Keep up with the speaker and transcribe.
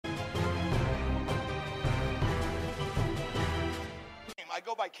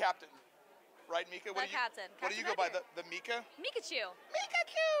go by Captain. Right, Mika? Captain. What do you go by? The Mika? Mikachu.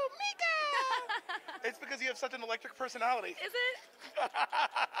 Mika-Q! Mika! It's because you have such an electric personality. Is it?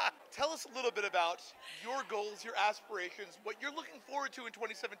 Tell us a little bit about your goals, your aspirations, what you're looking forward to in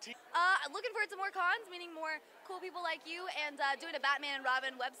 2017. Looking forward to more cons, meeting more cool people like you, and doing a Batman and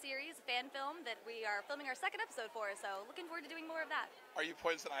Robin web series, fan film, that we are filming our second episode for, so looking forward to doing more of that. Are you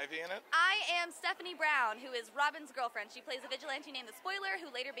Poison Ivy in it? I am Stephanie Brown, who is Robin's girlfriend. She plays a vigilante named the Spoiler, who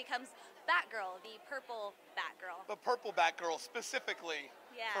later becomes Batgirl, the purple Batgirl. The purple Batgirl, specifically,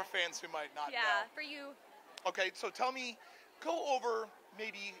 Yeah. for fans who might not know. Yeah, for you. Okay, so tell me, go over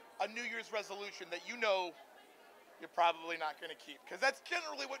maybe a New Year's resolution that you know you're probably not going to keep. Because that's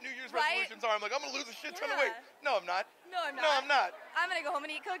generally what New Year's resolutions are. I'm like, I'm going to lose a shit ton of weight. No, I'm not. No, I'm not. No, I'm not. I'm going to go home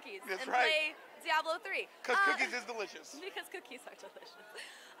and eat cookies. That's and right. play Diablo 3. Because cookies is delicious. Because cookies are delicious.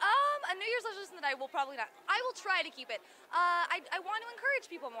 A New Year's resolution that I will probably not. I will try to keep it. I want to encourage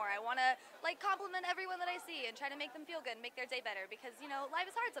people more. I want to compliment everyone that I see and try to make them feel good and make their day better. Because life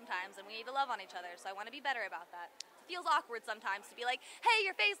is hard sometimes and we need to love on each other. So I want to be better about that. It feels awkward sometimes to be like, hey,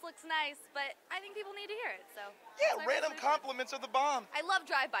 your face looks nice, but I think people need to hear it. So yeah, random compliments are the bomb. I love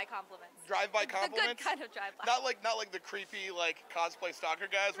drive-by compliments. Drive-by compliments. The good kind of drive-by. Not like the creepy cosplay stalker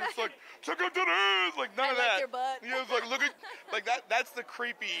guys. Where it's like, check out today's, none of that. Like your butt. Yeah, it's look at that. That's the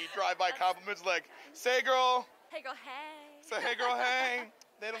creepy drive-by compliments. Like, say, girl. Hey, girl, hey. Say, hey, girl, hey.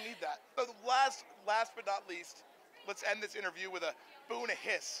 They don't need that. But last but not least, let's end this interview with a boo and a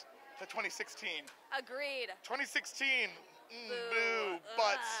hiss to 2016. Agreed. 2016. Boo.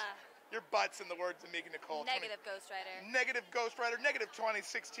 Butts. Your butts, in the words of MIka Nicole. Negative Ghost Rider. Negative Ghost Rider. Negative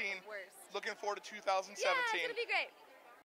 2016. Worse. Looking forward to 2017. Yeah, it's going to be great.